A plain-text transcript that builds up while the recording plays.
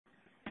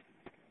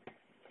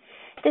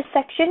This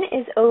section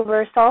is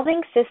over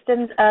solving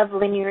systems of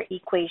linear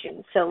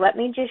equations. So let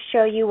me just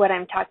show you what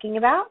I'm talking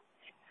about.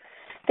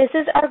 This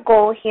is our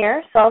goal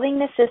here, solving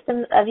the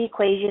systems of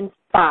equations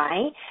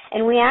by,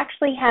 and we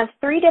actually have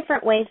three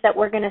different ways that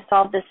we're going to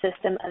solve the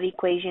system of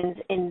equations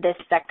in this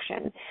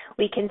section.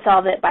 We can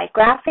solve it by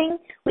graphing,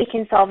 we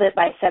can solve it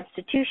by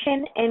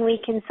substitution, and we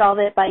can solve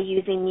it by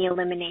using the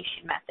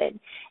elimination method.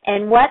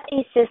 And what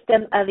a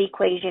system of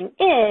equation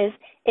is,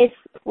 it's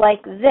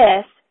like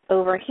this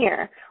over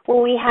here,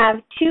 where we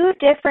have two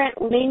different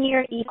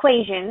linear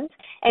equations,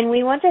 and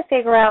we want to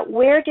figure out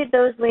where did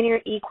those linear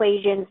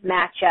equations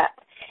match up.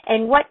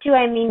 And what do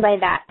I mean by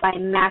that, by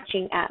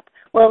matching up?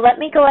 Well, let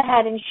me go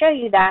ahead and show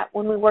you that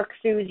when we work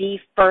through the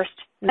first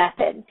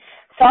method.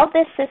 Solve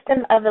this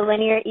system of the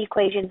linear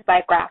equations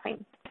by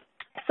graphing.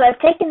 So I've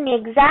taken the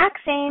exact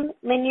same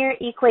linear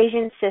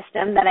equation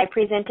system that I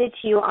presented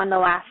to you on the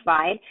last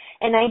slide,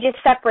 and I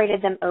just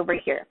separated them over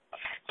here.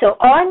 So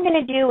all I'm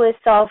going to do is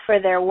solve for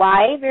their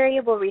y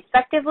variable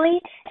respectively,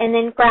 and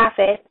then graph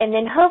it, and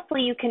then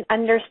hopefully you can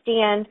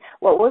understand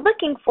what we're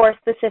looking for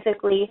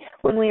specifically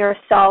when we are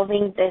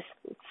solving this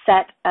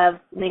set of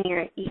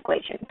linear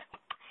equations.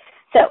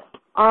 So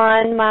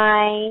on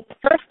my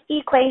first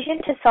equation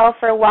to solve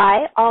for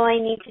y, all I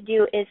need to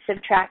do is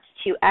subtract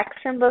 2x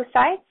from both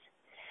sides.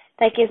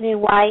 That gives me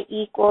y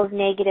equals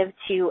negative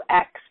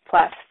 2x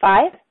plus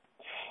 5.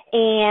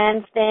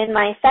 And then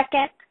my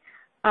second,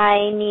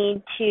 I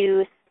need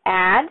to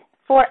add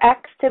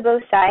 4x to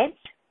both sides,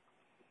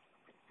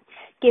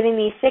 giving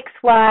me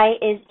 6y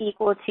is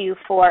equal to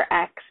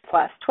 4x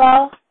plus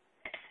 12.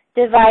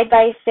 Divide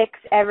by 6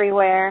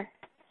 everywhere,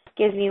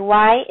 gives me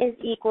y is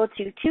equal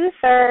to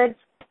 2/3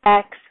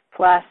 x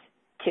plus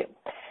 2.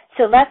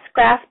 So let's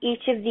graph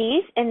each of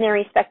these in their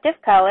respective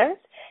colors.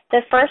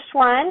 The first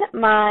one,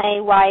 my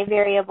y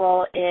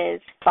variable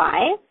is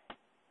 5,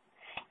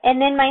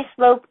 and then my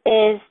slope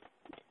is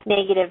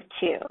negative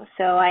 2.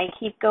 So I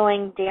keep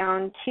going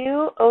down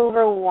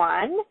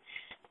 2/1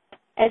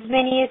 as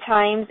many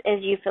times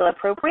as you feel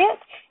appropriate,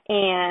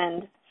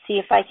 and see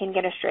if I can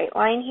get a straight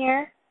line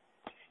here.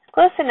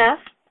 Close enough,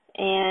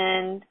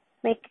 and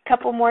make a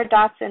couple more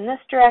dots in this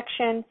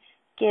direction,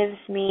 gives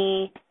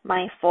me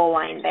my full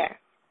line there.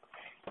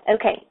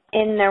 Okay,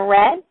 in the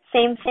red,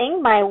 same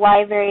thing, my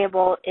y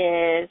variable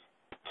is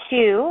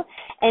 2,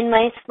 and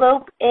my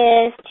slope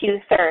is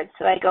 2/3,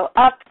 so I go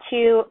up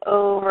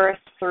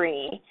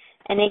 2/3.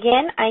 And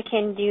again, I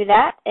can do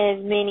that as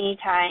many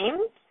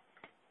times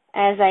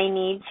as I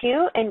need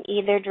to in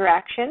either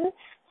direction,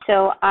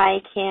 so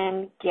I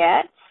can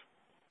get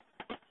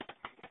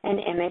an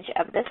image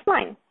of this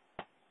line.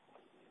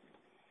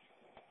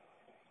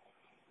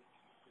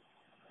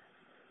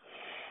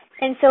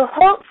 And so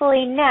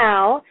hopefully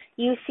now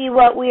you see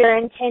what we are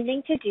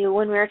intending to do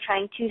when we're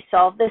trying to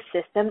solve the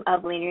system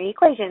of linear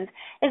equations,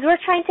 is we're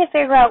trying to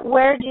figure out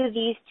where do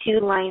these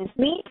two lines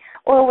meet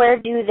or where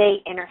do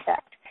they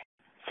intersect.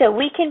 So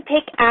we can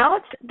pick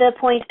out the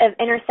point of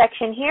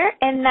intersection here,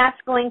 and that's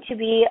going to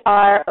be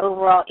our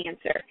overall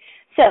answer.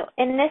 So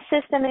in this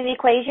system of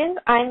equations,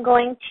 I'm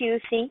going to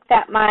think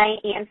that my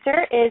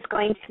answer is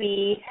going to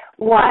be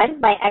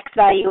 1, my x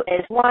value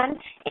is 1,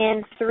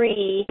 and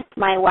 3,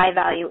 my y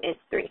value is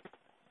 3.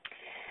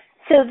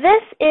 So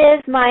this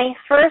is my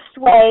first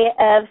way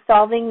of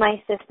solving my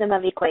system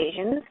of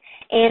equations,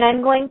 and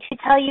I'm going to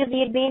tell you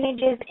the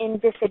advantages and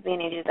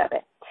disadvantages of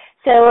it.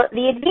 So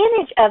the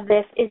advantage of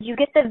this is you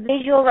get the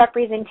visual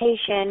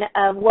representation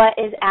of what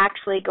is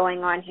actually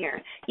going on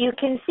here. You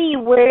can see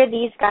where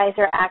these guys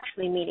are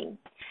actually meeting.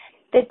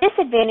 The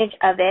disadvantage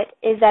of it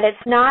is that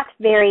it's not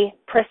very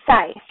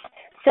precise.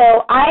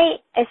 So I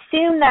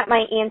assume that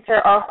my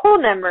answer are whole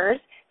numbers,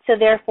 so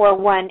therefore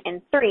 1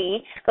 and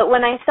 3, but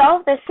when I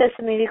solve this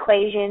system of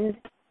equations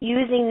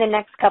using the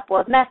next couple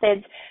of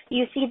methods,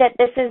 you see that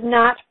this is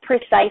not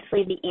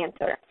precisely the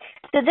answer.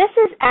 So this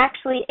is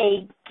actually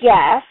a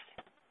guess,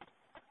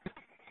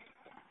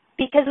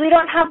 because we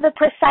don't have the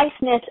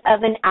preciseness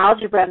of an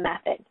algebra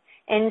method.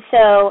 And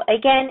so,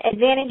 again,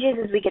 advantages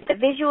is we get the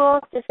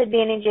visuals,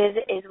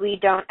 disadvantages is we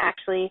don't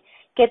actually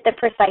get the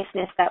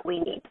preciseness that we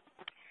need.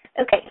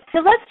 Okay, so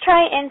let's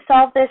try and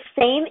solve this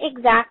same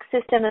exact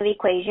system of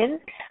equations,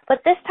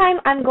 but this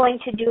time I'm going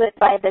to do it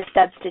by the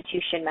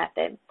substitution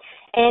method.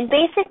 And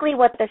basically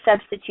what the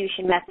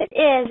substitution method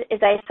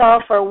is I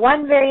solve for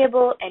one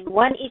variable and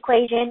one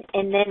equation,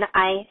 and then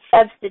I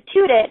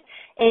substitute it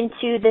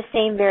into the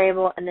same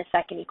variable in the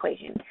second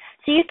equation.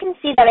 So you can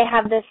see that I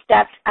have the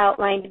steps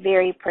outlined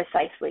very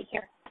precisely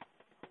here.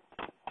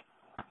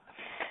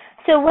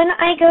 So when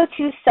I go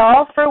to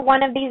solve for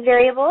one of these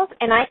variables,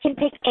 and I can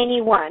pick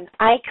any one,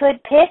 I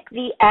could pick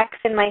the x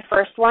in my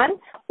first one,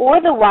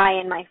 or the y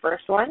in my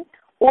first one,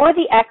 or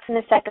the x in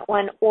the second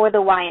one, or the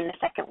y in the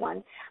second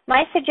one.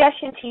 My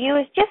suggestion to you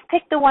is just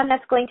pick the one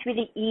that's going to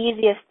be the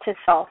easiest to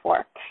solve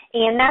for.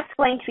 And that's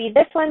going to be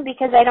this one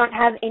because I don't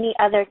have any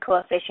other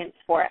coefficients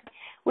for it.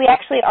 We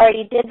actually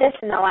already did this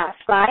in the last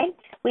slide.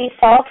 We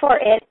solve for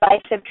it by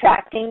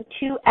subtracting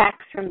 2x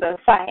from both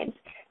sides.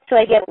 So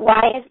I get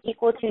y is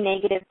equal to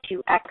negative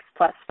 2x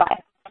plus 5.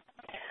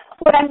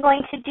 What I'm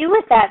going to do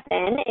with that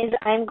then is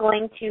I'm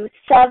going to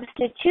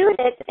substitute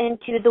it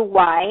into the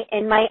y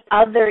in my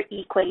other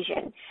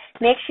equation.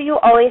 Make sure you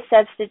always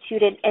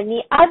substitute it in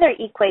the other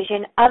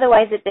equation,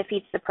 otherwise it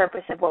defeats the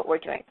purpose of what we're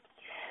doing.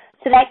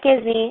 So that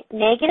gives me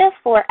negative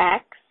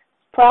 4x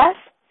plus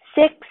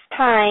 6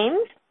 times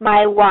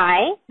my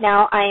y.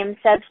 Now I am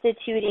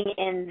substituting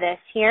in this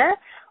here,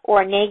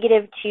 or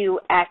negative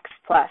 2x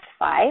plus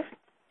 5.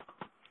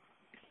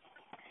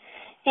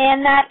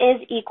 And that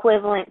is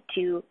equivalent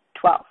to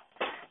 12.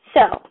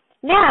 So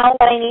now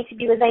what I need to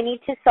do is I need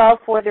to solve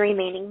for the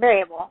remaining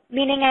variable,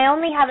 meaning I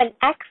only have an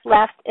x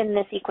left in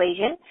this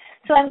equation,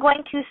 so I'm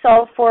going to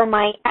solve for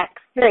my x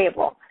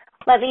variable.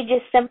 Let me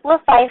just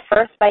simplify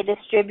first by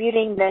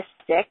distributing this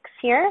 6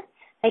 here.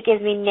 That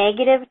gives me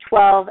negative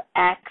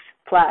 12x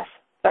plus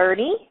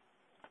 30.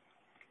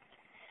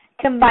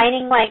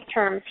 Combining like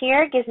terms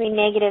here gives me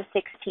negative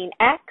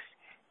 16x.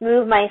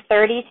 Move my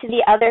 30 to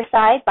the other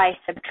side by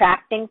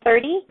subtracting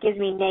 30, gives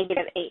me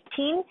negative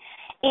 18.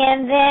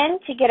 And then,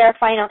 to get our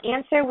final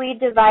answer, we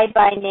divide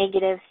by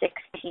negative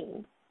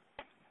 16.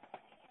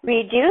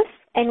 Reduce,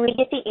 and we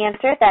get the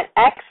answer that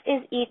x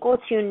is equal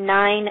to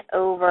 9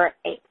 over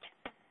 8.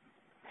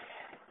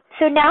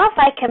 So now if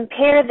I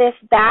compare this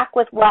back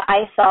with what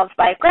I solved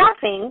by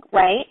graphing,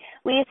 right,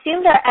 we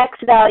assumed our x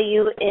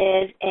value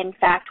is in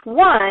fact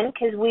 1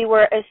 because we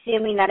were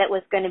assuming that it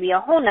was going to be a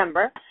whole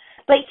number.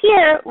 But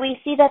here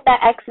we see that the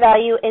x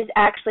value is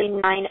actually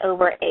 9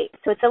 over 8.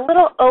 So it's a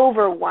little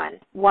over 1,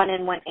 1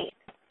 and 1/8.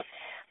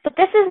 But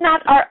this is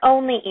not our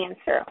only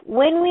answer.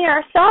 When we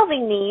are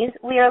solving these,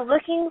 we are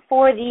looking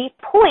for the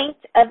point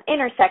of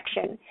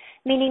intersection,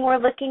 meaning we're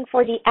looking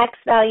for the x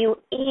value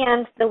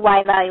and the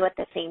y value at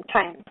the same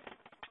time.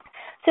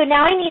 So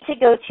now I need to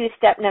go to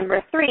step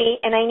number 3,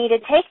 and I need to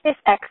take this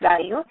x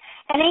value,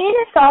 and I need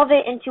to solve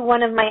it into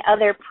one of my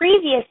other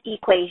previous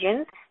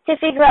equations to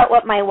figure out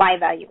what my y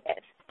value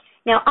is.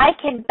 Now I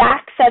can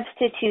back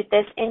substitute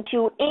this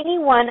into any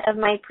one of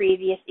my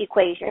previous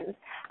equations.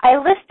 I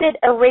listed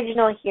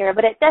original here,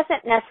 but it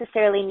doesn't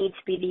necessarily need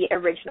to be the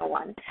original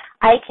one.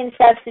 I can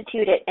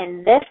substitute it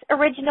in this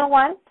original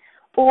one,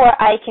 or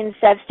I can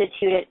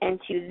substitute it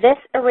into this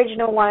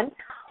original one,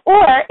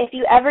 or if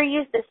you ever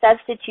use the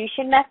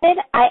substitution method,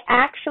 I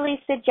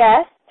actually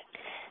suggest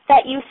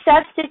that you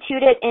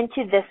substitute it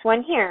into this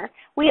one here.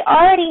 We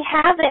already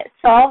have it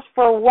solved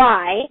for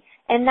y,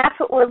 and that's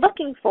what we're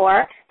looking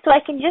for, so I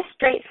can just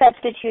straight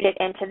substitute it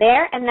into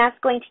there, and that's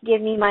going to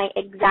give me my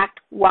exact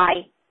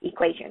y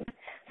equation.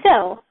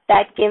 So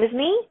that gives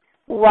me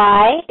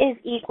y is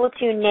equal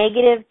to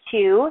negative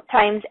 2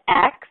 times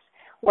x,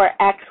 where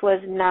x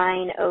was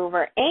 9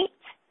 over 8,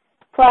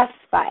 plus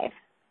 5.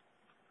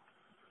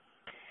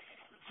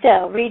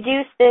 So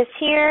reduce this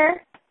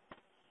here.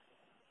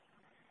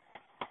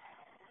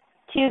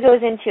 2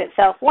 goes into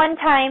itself 1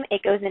 time.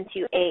 It goes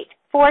into 8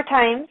 4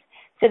 times.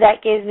 So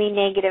that gives me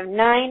negative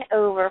 9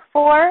 over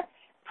 4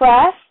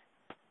 plus,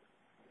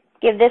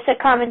 give this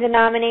a common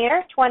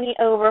denominator, 20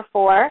 over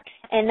 4,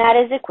 and that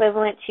is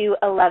equivalent to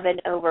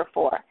 11 over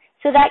 4.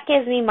 So that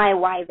gives me my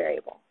y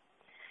variable.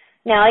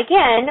 Now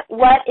again,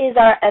 what is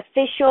our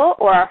official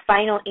or our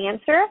final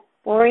answer?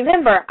 Well,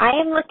 remember, I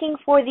am looking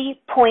for the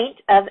point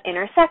of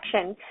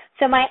intersection.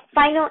 So my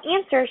final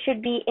answer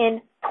should be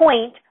in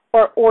point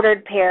or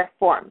ordered pair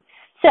form.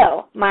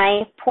 So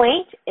my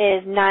point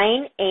is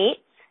 9/8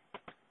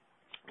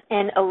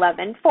 and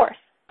 11/4.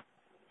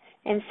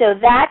 And so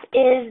that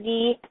is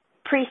the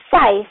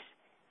precise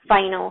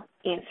final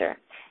answer.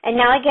 And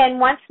now again,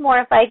 once more,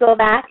 if I go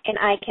back and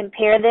I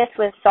compare this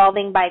with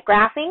solving by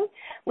graphing,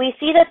 we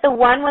see that the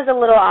 1 was a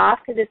little off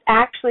because it's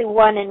actually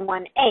 1 and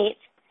 1/8.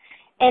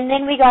 And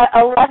then we got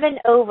 11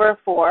 over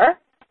 4.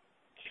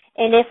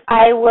 And if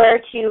I were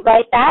to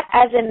write that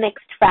as a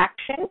mixed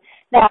fraction,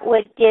 that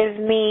would give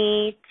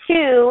me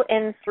 2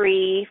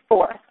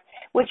 3/4,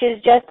 which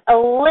is just a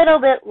little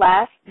bit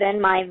less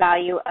than my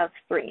value of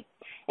 3.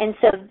 And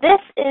so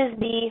this is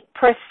the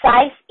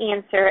precise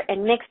answer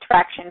in mixed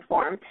fraction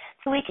form.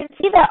 So we can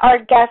see that our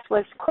guess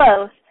was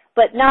close,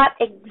 but not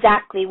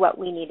exactly what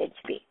we needed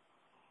to be.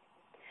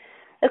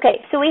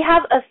 Okay, so we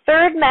have a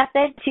third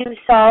method to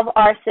solve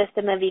our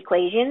system of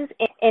equations,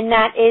 and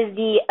that is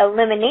the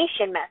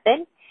elimination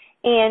method.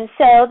 And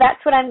so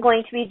that's what I'm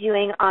going to be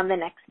doing on the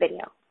next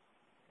video.